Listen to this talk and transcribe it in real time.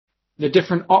the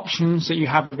different options that you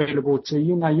have available to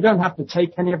you. Now, you don't have to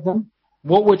take any of them.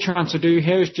 What we're trying to do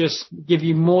here is just give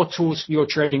you more tools for your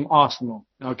trading arsenal.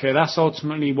 Okay, that's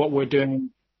ultimately what we're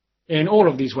doing in all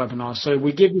of these webinars. So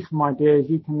we give you some ideas.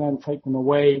 You can then take them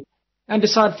away and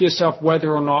decide for yourself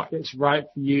whether or not it's right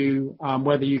for you,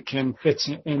 whether you can fit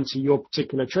it into your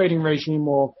particular trading regime,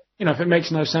 or, if it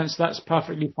makes no sense, that's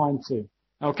perfectly fine too.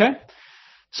 Okay?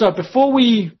 So before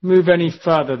we move any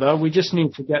further, though, we just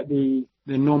need to get the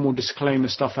normal disclaimer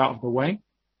stuff out of the way.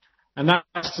 And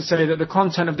that's to say that the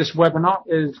content of this webinar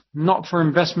is not for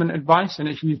investment advice, and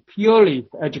it's used purely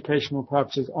for educational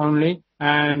purposes only.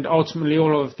 And ultimately,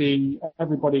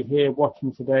 everybody here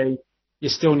watching today, you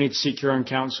still need to seek your own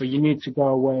counsel. You need to go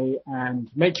away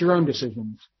and make your own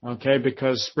decisions, okay?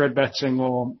 Because spread betting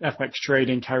or FX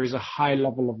trading carries a high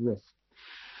level of risk.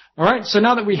 All right, so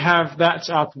now that we have that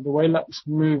out of the way, let's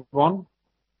move on.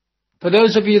 For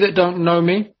those of you that don't know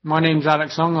me, my name's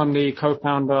Alex Ong. I'm the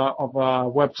co-founder of a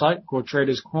website called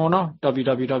Traders Corner,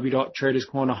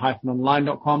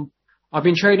 www.traderscorner-online.com. I've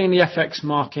been trading the FX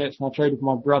markets, and I traded with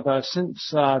my brother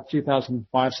since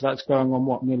 2005, so that's going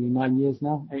on, nearly 9 years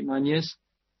now, 8-9 years.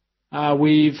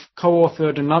 We've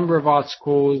co-authored a number of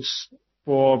articles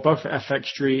for both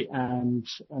FXStreet and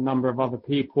a number of other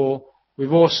people.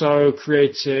 We've also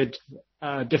created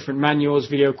different manuals,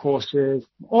 video courses,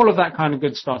 all of that kind of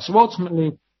good stuff. So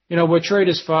ultimately, we're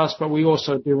traders first, but we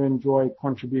also do enjoy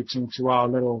contributing to our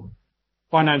little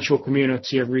financial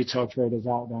community of retail traders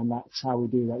out there, and that's how we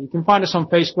do that. You can find us on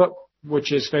Facebook,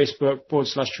 which is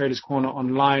Facebook.com/Traders Corner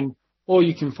Online, or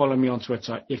you can follow me on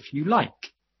Twitter if you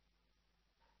like.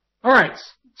 All right.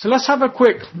 So let's have a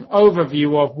quick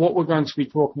overview of what we're going to be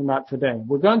talking about today.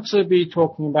 We're going to be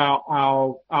talking about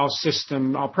our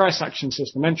system, our price action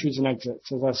system, entries and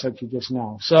exits, as I said to you just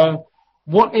now. So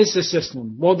what is the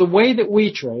system? Well, the way that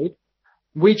we trade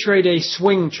a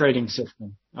swing trading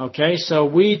system. Okay, so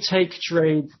we take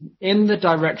trades in the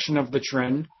direction of the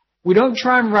trend. We don't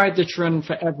try and ride the trend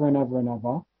forever and ever and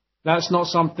ever. That's not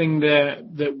something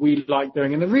that we like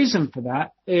doing. And the reason for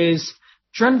that is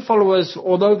trend followers,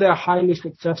 although they're highly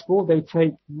successful, they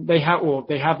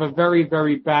have a very,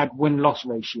 very bad win-loss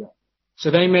ratio.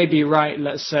 So they may be right,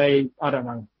 let's say,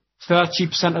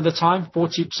 30% of the time,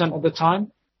 40% of the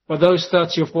time, but those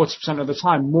 30 or 40% of the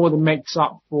time more than makes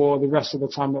up for the rest of the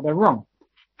time that they're wrong.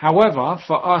 However,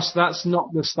 for us, that's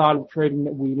not the style of trading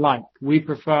that we like. We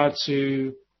prefer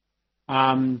to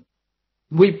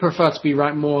be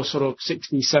right more sort of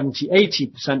 60, 70,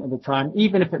 80% of the time,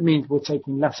 even if it means we're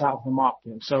taking less out of the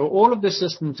market. So all of the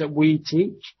systems that we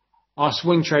teach are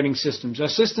swing trading systems. They're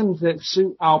systems that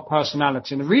suit our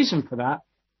personality. And the reason for that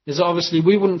is that obviously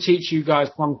we wouldn't teach you guys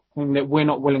something that we're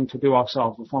not willing to do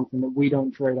ourselves, or something that we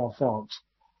don't trade ourselves.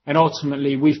 And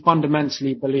ultimately, we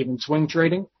fundamentally believe in swing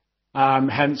trading.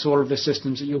 Hence all of the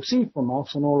systems that you'll see from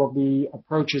us and all of the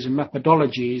approaches and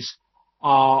methodologies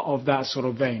are of that sort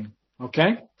of vein.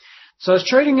 Okay? So as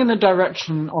trading in the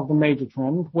direction of the major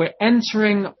trend, we're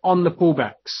entering on the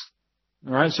pullbacks.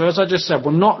 All right? So as I just said,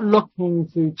 we're not looking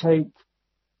to take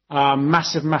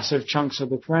massive chunks of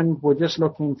the trend. We're just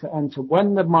looking to enter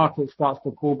when the market starts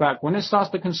to pull back, when it starts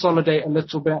to consolidate a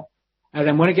little bit, and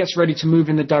then when it gets ready to move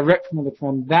in the direction of the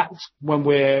trend, that's when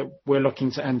we're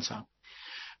looking to enter.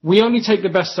 We only take the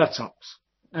best setups.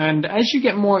 And as you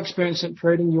get more experience at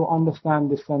trading, you'll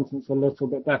understand this sentence a little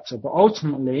bit better. But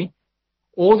ultimately,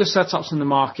 all the setups in the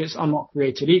markets are not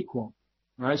created equal,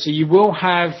 right? So you will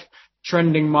have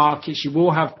trending markets, you will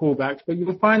have pullbacks, but you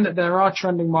will find that there are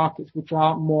trending markets which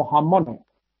are more harmonic,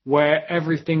 where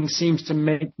everything seems to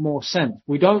make more sense.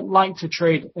 We don't like to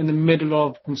trade in the middle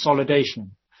of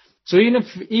consolidation. So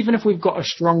even if we've got a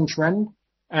strong trend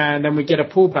and then we get a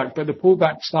pullback, but the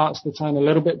pullback starts to turn a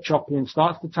little bit choppy and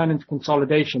starts to turn into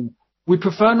consolidation, we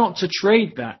prefer not to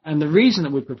trade that. And the reason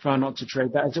that we prefer not to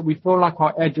trade that is that we feel like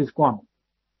our edge is gone.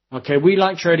 Okay, we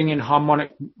like trading in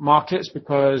harmonic markets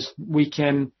because we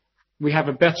have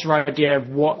a better idea of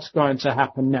what's going to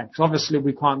happen next. Obviously,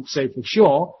 we can't say for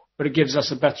sure, but it gives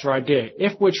us a better idea.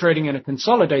 If we're trading in a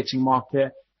consolidating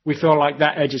market, we feel like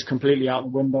that edge is completely out the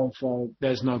window, so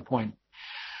there's no point.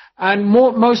 And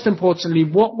most importantly,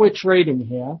 what we're trading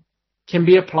here can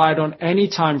be applied on any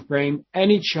time frame,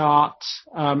 any chart,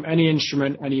 any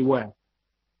instrument, anywhere.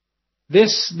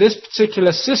 This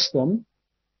particular system,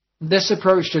 this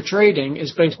approach to trading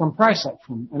is based on price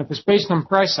action. And if it's based on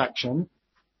price action,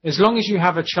 as long as you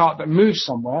have a chart that moves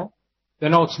somewhere,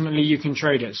 then ultimately you can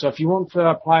trade it. So if you want to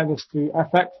apply this to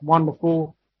FX,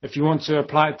 wonderful. If you want to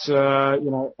apply it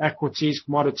to, equities,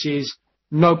 commodities,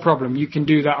 no problem. You can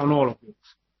do that on all of these.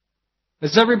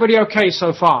 Is everybody okay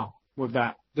so far with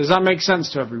that? Does that make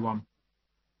sense to everyone?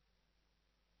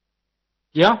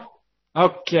 Yeah?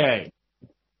 Okay.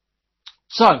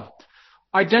 So,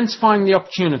 identifying the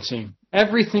opportunity.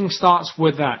 Everything starts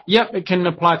with that. Yep, it can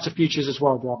apply to futures as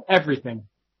well, Job. Everything.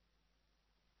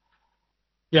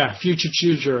 Yeah, future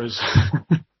choosers.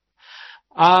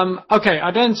 Okay,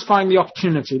 identifying the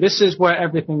opportunity. This is where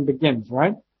everything begins,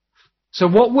 right? So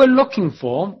what we're looking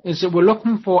for is that we're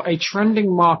looking for a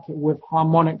trending market with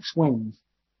harmonic swings.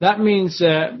 That means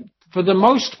that for the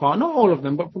most part, not all of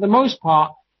them, but for the most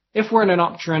part, if we're in an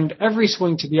uptrend, every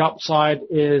swing to the upside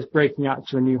is breaking out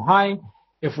to a new high.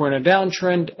 If we're in a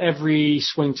downtrend, every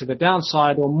swing to the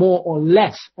downside, or more or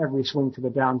less every swing to the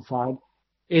downside,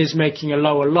 is making a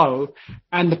lower low,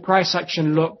 and the price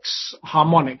action looks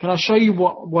harmonic. And I'll show you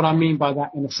what I mean by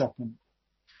that in a second.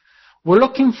 We're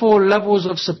looking for levels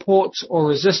of support or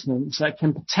resistance that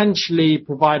can potentially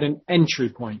provide an entry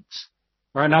point.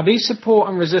 Right now, these support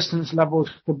and resistance levels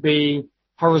could be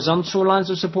horizontal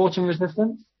lines of support and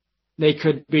resistance. They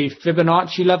could be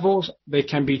Fibonacci levels. They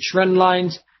can be trend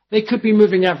lines. They could be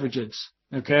moving averages,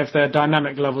 okay, if they're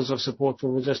dynamic levels of support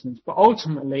or resistance. But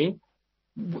ultimately,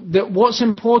 what's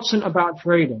important about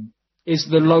trading is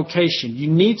the location. You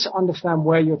need to understand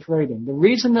where you're trading. The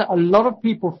reason that a lot of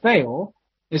people fail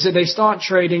is that they start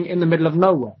trading in the middle of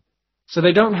nowhere. So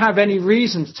they don't have any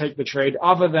reason to take the trade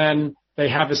other than they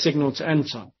have a signal to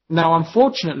enter. Now,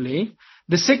 unfortunately,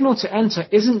 the signal to enter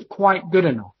isn't quite good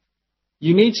enough.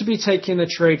 You need to be taking the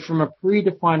trade from a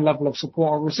predefined level of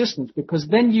support or resistance, because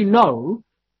then you know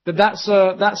that that's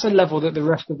a level that the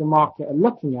rest of the market are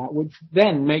looking at, which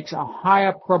then makes a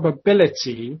higher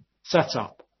probability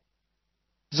setup.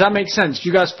 Does that make sense? Do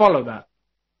you guys follow that?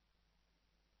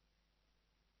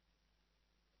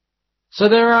 So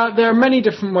there are many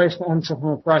different ways to enter from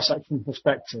a price action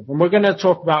perspective, and we're going to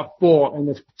talk about 4 in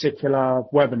this particular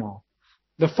webinar.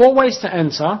 The 4 ways to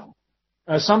enter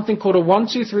are something called a 1,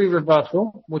 2, 3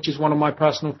 reversal, which is one of my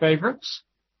personal favorites.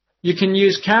 You can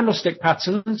use candlestick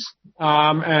patterns,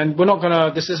 and we're not going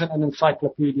to, this isn't an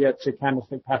encyclopedia to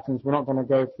candlestick patterns. We're not going to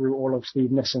go through all of Steve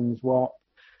Nissen's work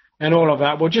and all of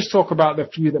that. We'll just talk about the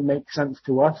few that make sense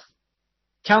to us.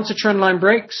 Counter trend line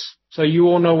breaks. So you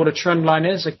all know what a trend line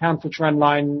is. A counter trend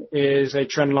line is a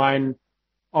trend line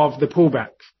of the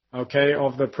pullback, okay,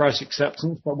 of the price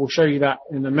acceptance, but we'll show you that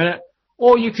in a minute.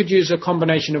 Or you could use a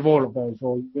combination of all of those,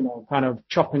 or, you know, kind of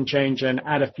chop and change and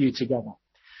add a few together.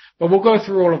 But we'll go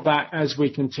through all of that as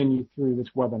we continue through this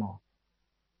webinar.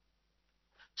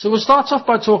 So we'll start off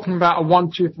by talking about a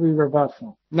 1, 2, 3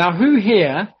 reversal. Now, who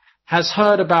here has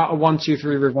heard about a 1, 2,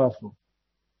 3 reversal?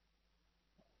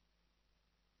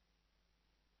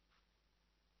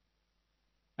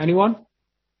 Anyone?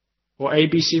 Or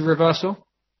ABC reversal?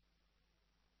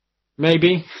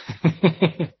 Maybe.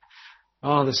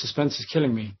 Oh, the suspense is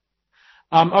killing me.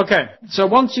 Okay, so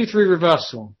 1, 2, 3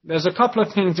 reversal. There's a couple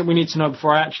of things that we need to know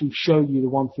before I actually show you the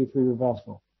 1, 2, 3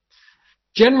 reversal.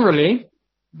 Generally,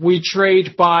 we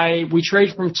trade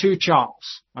from 2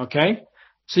 charts, okay?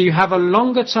 So you have a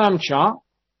longer term chart,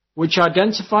 which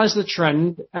identifies the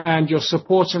trend and your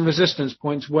support and resistance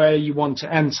points where you want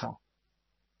to enter.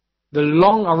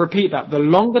 I'll repeat that, the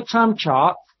longer term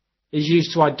chart is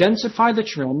used to identify the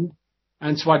trend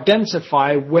and to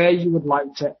identify where you would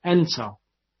like to enter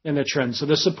in the trend. So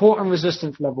the support and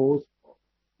resistance levels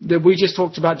that we just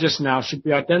talked about just now should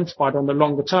be identified on the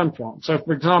longer term chart. So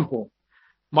for example,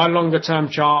 my longer term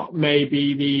chart could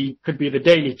be the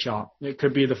daily chart. It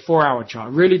could be the 4-hour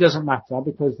chart. It really doesn't matter,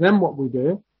 because then what we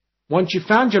do, once you've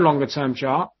found your longer term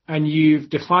chart and you've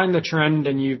defined the trend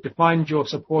and you've defined your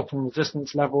support and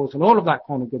resistance levels and all of that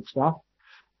kind of good stuff,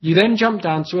 you then jump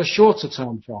down to a shorter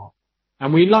term chart.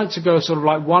 And we like to go sort of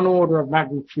like 1 order of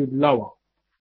magnitude lower.